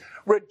sees,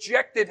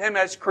 rejected Him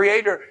as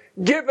Creator,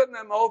 given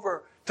them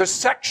over to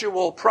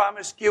sexual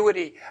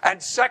promiscuity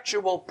and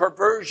sexual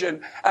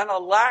perversion and a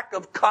lack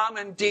of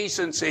common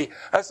decency.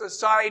 A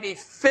society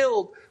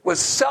filled with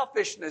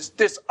selfishness,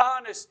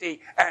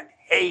 dishonesty, and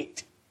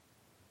hate,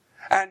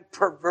 and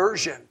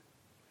perversion,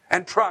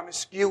 and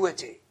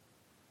promiscuity.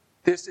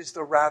 This is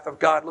the wrath of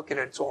God. Look at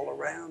it, it's all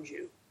around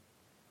you.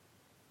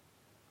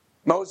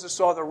 Moses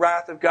saw the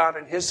wrath of God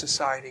in his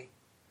society.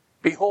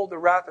 Behold the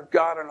wrath of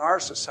God in our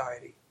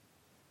society.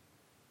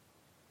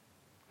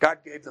 God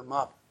gave them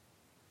up.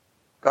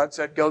 God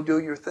said, go do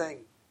your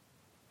thing.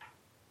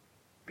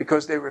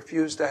 Because they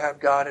refused to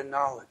have God in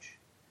knowledge.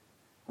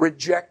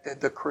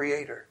 Rejected the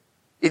Creator.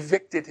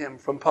 Evicted Him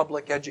from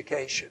public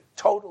education.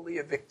 Totally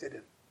evicted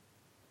Him.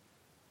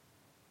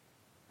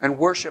 And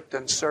worshipped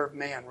and served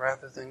man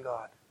rather than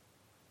God.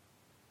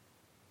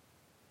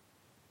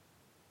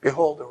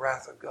 Behold the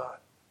wrath of God.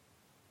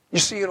 You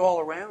see it all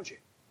around you.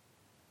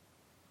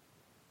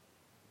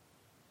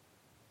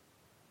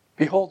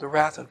 Behold the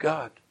wrath of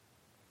God.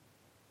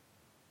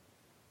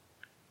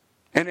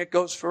 And it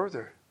goes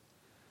further.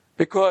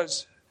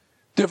 Because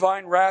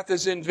divine wrath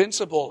is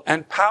invincible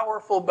and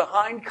powerful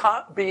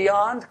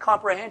beyond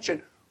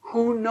comprehension.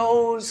 Who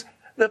knows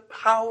the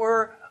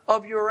power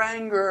of your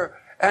anger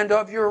and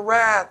of your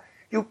wrath?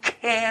 You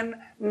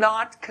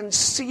cannot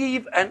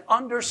conceive and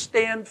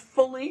understand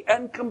fully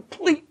and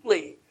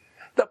completely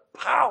the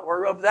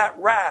power of that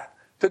wrath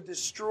to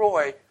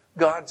destroy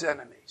God's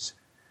enemies.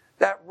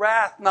 That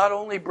wrath not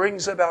only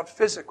brings about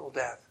physical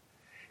death,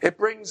 it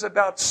brings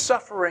about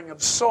suffering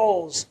of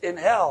souls in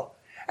hell.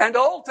 And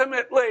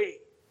ultimately,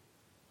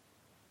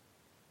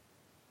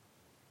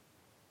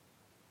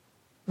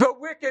 the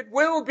wicked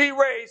will be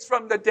raised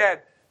from the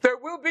dead. There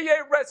will be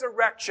a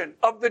resurrection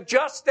of the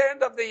just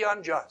and of the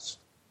unjust.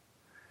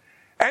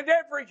 And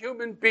every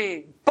human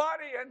being,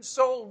 body and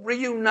soul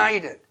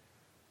reunited,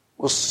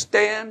 will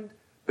stand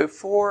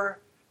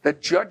before the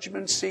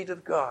judgment seat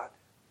of God.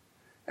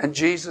 And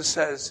Jesus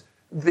says,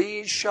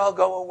 these shall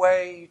go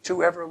away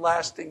to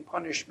everlasting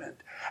punishment,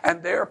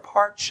 and their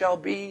part shall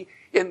be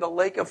in the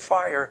lake of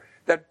fire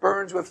that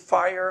burns with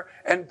fire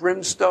and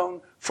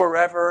brimstone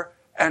forever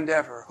and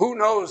ever. Who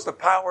knows the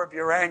power of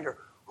your anger?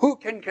 Who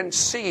can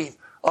conceive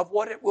of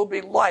what it will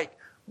be like,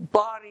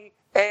 body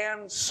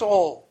and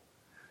soul,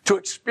 to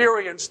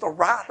experience the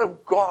wrath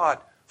of God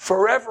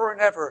forever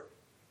and ever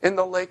in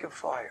the lake of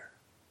fire?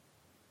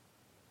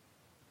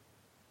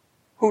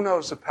 Who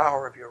knows the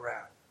power of your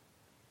wrath?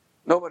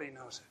 Nobody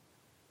knows it.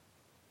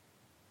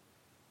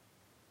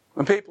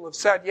 When people have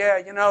said,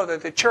 that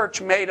the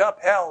church made up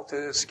hell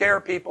to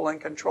scare people and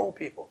control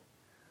people.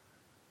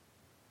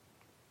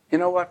 You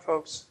know what,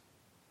 folks?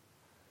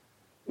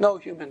 No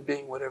human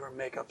being would ever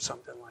make up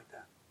something like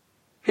that.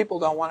 People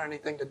don't want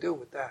anything to do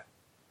with that.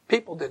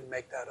 People didn't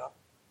make that up.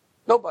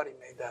 Nobody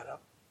made that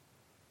up.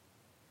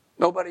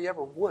 Nobody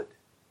ever would.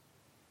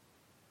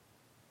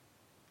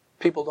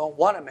 People don't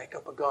want to make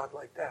up a God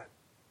like that.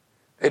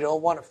 They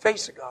don't want to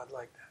face a God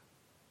like that.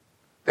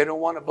 They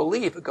don't want to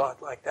believe a God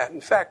like that. In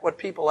fact, what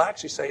people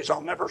actually say is, I'll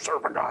never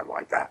serve a God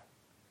like that.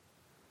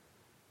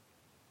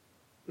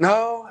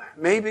 No,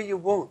 maybe you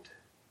won't,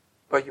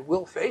 but you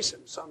will face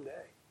him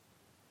someday.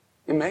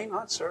 You may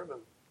not serve him,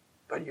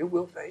 but you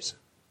will face him.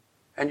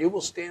 And you will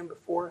stand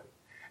before him.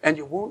 And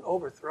you won't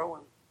overthrow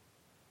him.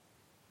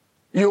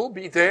 You'll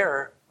be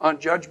there on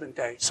Judgment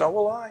Day. So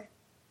will I.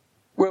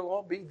 We'll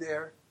all be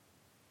there.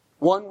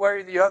 One way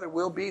or the other,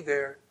 we'll be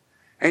there.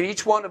 And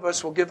each one of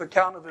us will give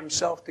account of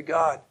himself to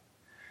God.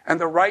 And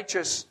the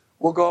righteous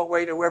will go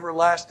away to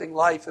everlasting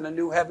life in a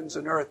new heavens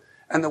and earth,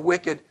 and the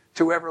wicked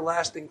to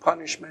everlasting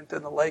punishment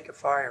in the lake of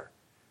fire.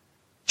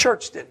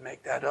 Church didn't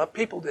make that up.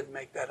 People didn't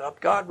make that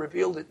up. God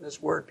revealed it in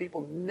his word.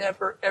 People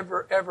never,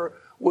 ever, ever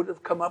would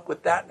have come up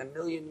with that in a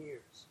million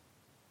years.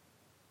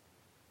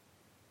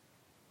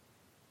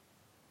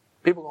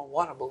 People don't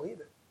want to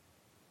believe it.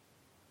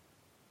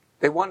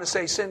 They want to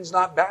say sin's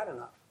not bad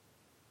enough.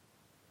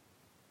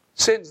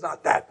 Sin's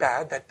not that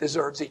bad that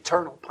deserves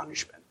eternal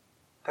punishment.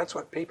 That's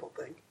what people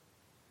think.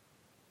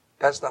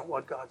 That's not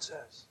what God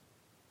says.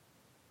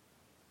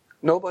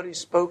 Nobody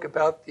spoke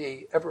about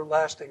the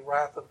everlasting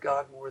wrath of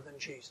God more than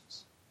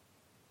Jesus.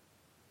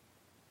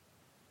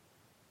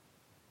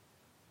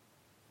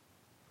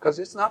 Because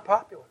it's not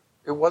popular.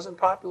 It wasn't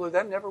popular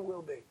then, never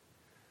will be.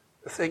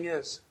 The thing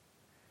is,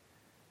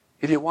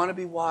 if you want to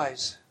be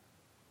wise,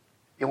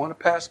 you want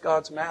to pass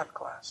God's math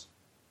class,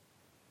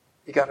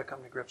 you got to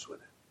come to grips with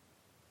it.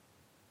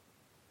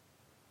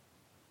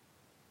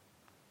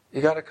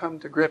 You got to come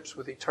to grips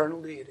with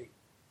eternal deity.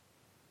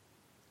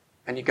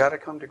 And you got to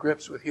come to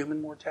grips with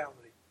human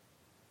mortality.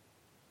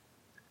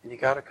 And you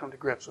got to come to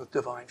grips with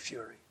divine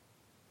fury.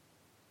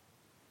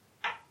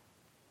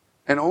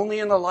 And only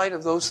in the light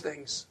of those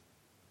things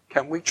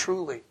can we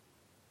truly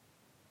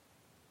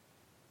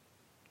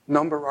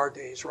number our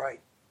days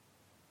right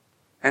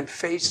and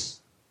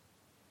face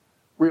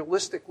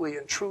realistically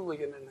and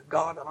truly and in a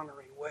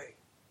God-honoring way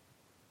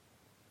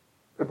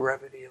the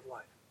brevity of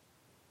life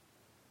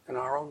and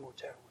our own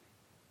mortality.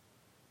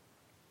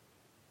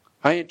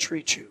 I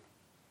entreat you,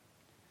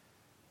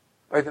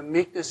 by the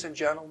meekness and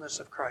gentleness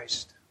of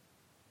Christ,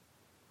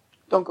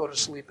 don't go to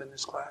sleep in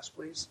this class,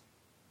 please.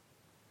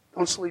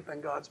 Don't sleep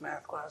in God's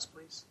math class,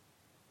 please.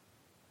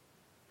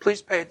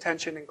 Please pay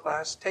attention in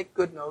class. Take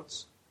good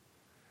notes.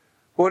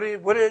 What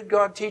did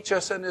God teach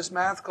us in his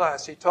math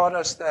class? He taught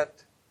us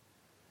that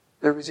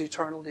there is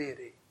eternal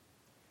deity.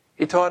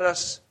 He taught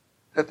us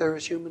that there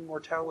is human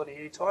mortality.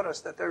 He taught us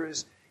that there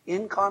is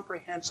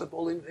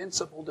incomprehensible,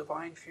 invincible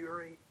divine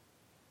fury.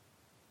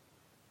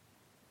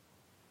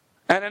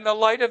 And in the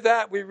light of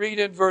that, we read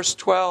in verse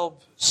 12,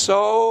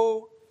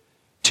 so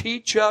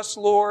teach us,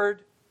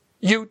 Lord,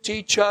 you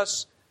teach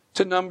us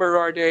to number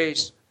our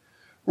days.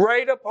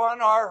 Write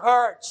upon our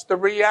hearts the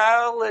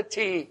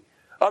reality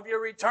of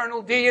your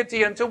eternal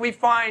deity until we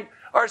find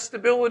our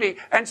stability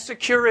and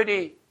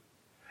security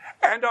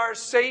and our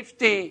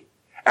safety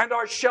and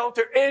our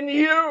shelter in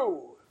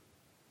you.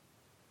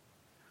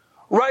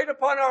 Write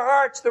upon our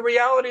hearts the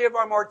reality of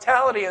our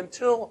mortality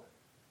until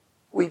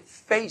we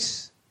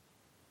face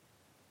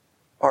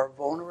our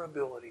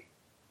vulnerability.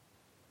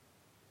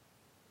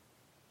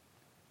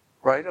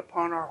 Write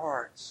upon our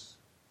hearts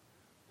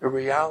the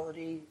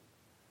reality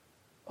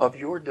of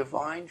your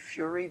divine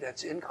fury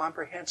that's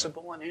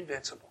incomprehensible and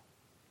invincible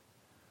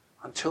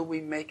until we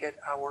make it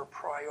our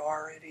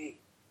priority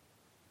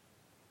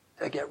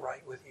to get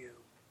right with you.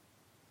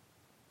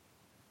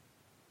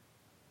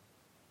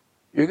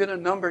 You're going to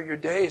number your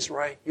days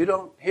right.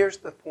 Here's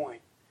the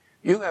point.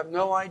 You have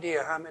no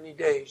idea how many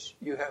days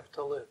you have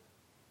to live.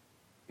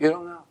 You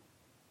don't know.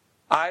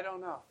 I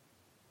don't know.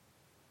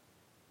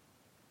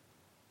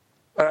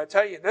 But I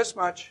tell you this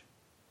much.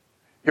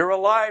 You're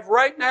alive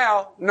right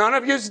now. None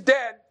of you's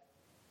dead.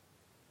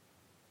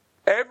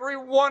 Every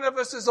one of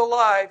us is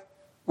alive,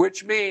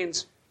 which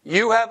means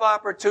you have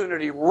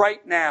opportunity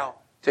right now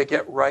to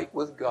get right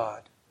with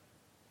God.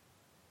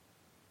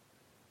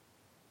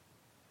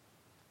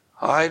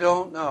 I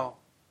don't know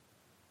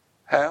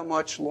How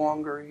much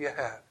longer you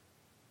have,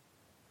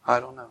 I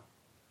don't know.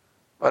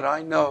 But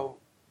I know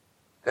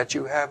that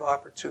you have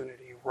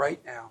opportunity right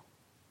now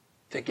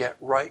to get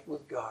right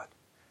with God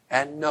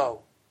and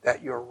know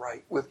that you're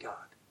right with God.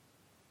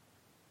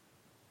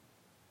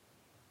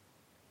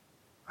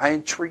 I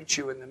entreat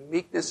you in the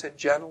meekness and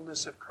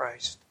gentleness of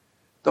Christ.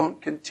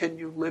 Don't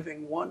continue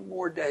living one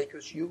more day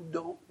because you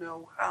don't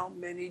know how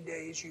many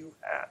days you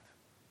have.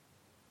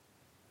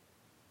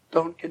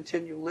 Don't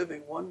continue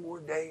living one more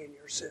day in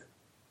your sin.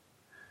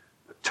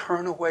 But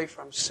turn away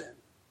from sin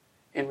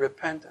in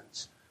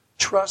repentance.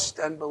 Trust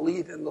and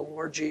believe in the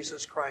Lord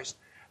Jesus Christ.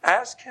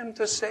 Ask Him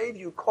to save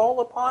you.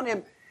 Call upon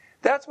Him.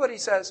 That's what He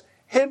says.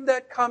 Him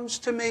that comes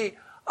to me,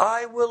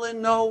 I will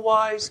in no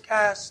wise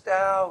cast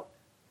out.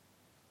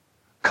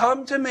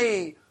 Come to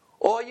me,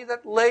 all you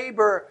that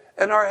labor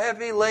and are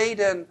heavy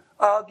laden,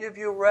 I'll give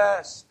you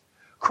rest.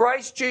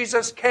 Christ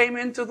Jesus came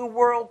into the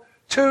world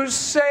to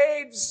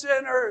save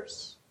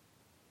sinners.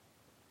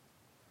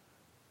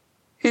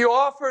 He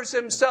offers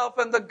Himself,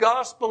 and the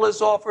gospel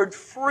is offered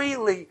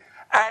freely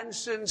and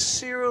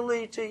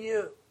sincerely to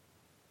you.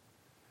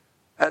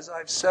 As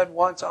I've said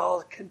once,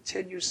 I'll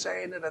continue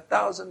saying it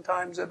 1,000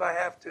 times if I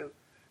have to.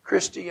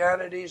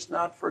 Christianity is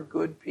not for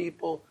good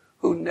people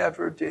who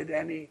never did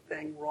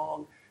anything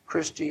wrong.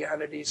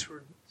 Christianity is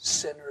for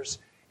sinners.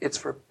 It's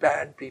for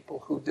bad people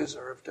who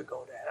deserve to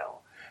go to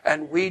hell.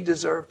 And we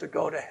deserve to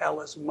go to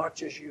hell as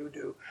much as you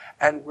do.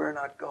 And we're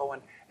not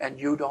going, and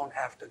you don't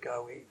have to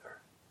go either.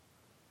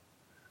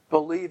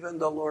 Believe in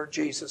the Lord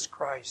Jesus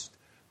Christ.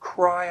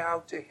 Cry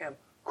out to Him.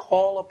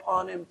 Call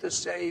upon Him to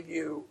save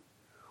you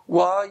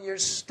while you're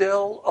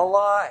still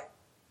alive.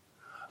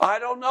 I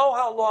don't know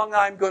how long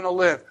I'm going to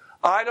live.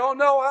 I don't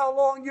know how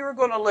long you're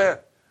going to live.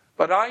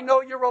 But I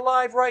know you're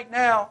alive right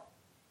now.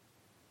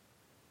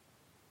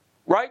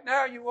 Right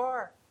now you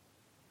are.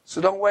 So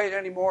don't wait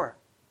anymore.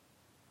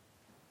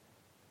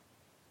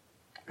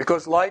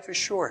 Because life is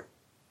short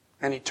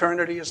and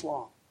eternity is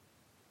long.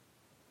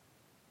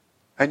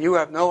 And you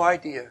have no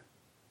idea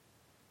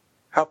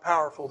how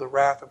powerful the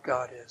wrath of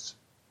God is.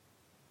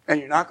 And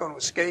you're not going to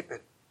escape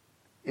it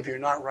if you're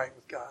not right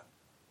with God.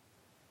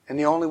 And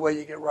the only way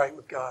you get right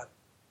with God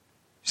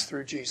is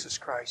through Jesus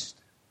Christ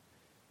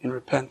in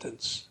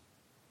repentance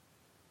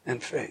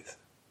and faith.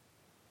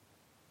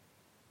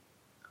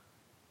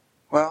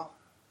 Well,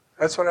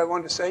 that's what I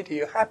wanted to say to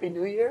you. Happy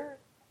New Year.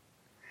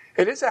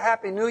 It is a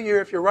Happy New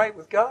Year if you're right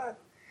with God.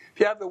 If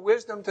you have the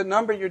wisdom to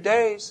number your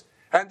days,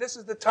 and this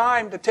is the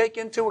time to take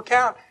into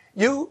account.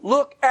 You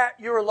look at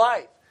your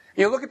life.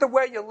 You look at the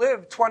way you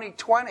live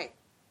 2020.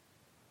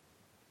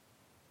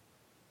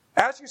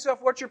 Ask yourself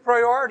what your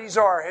priorities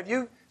are. Have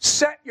you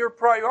set your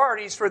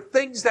priorities for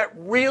things that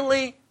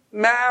really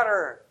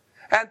matter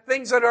and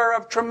things that are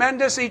of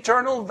tremendous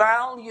eternal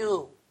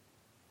value?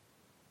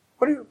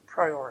 What are your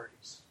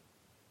priorities?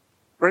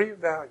 What are your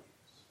values?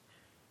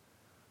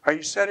 Are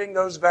you setting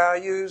those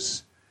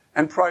values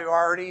and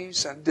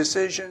priorities and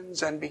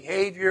decisions and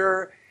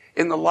behavior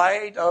in the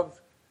light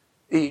of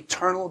the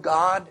eternal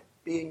God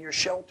being your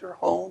shelter,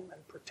 home,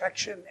 and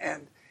protection,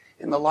 and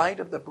in the light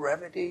of the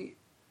brevity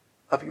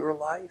of your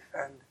life,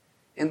 and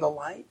in the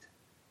light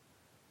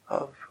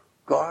of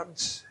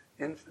God's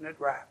infinite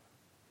wrath?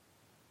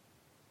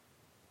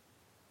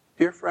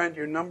 Dear friend,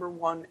 your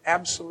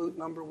absolute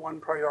number one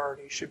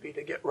priority should be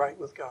to get right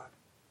with God.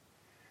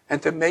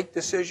 And to make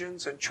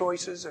decisions and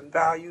choices and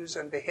values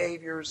and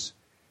behaviors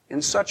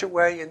in such a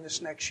way in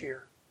this next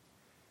year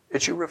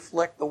that you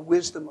reflect the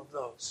wisdom of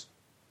those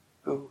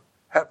who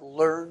have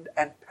learned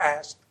and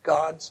passed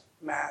God's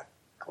math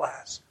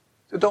class.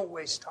 So don't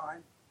waste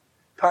time.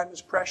 Time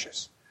is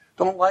precious.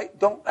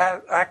 Don't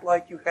act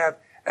like you have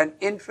an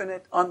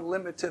infinite,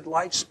 unlimited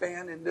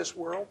lifespan in this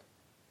world.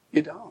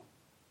 You don't.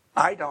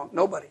 I don't.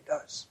 Nobody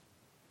does.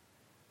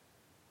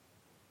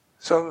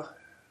 So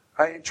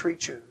I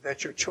entreat you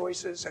that your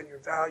choices and your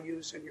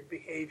values and your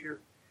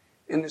behavior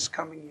in this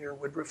coming year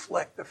would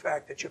reflect the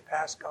fact that you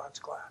passed God's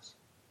class.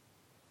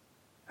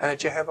 And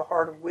that you have a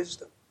heart of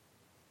wisdom.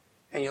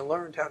 And you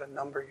learned how to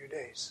number your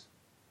days.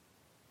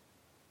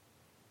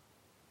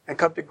 And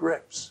come to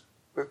grips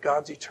with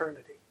God's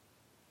eternity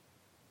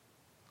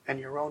and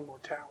your own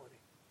mortality.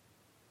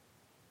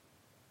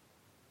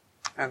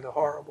 And the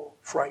horrible,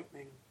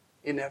 frightening,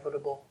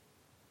 inevitable,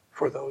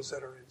 for those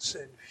that are in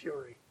sin,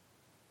 fury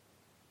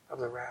of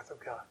the wrath of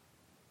God.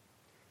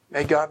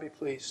 May God be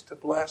pleased to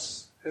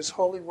bless His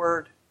holy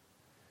word.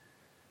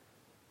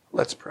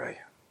 Let's pray.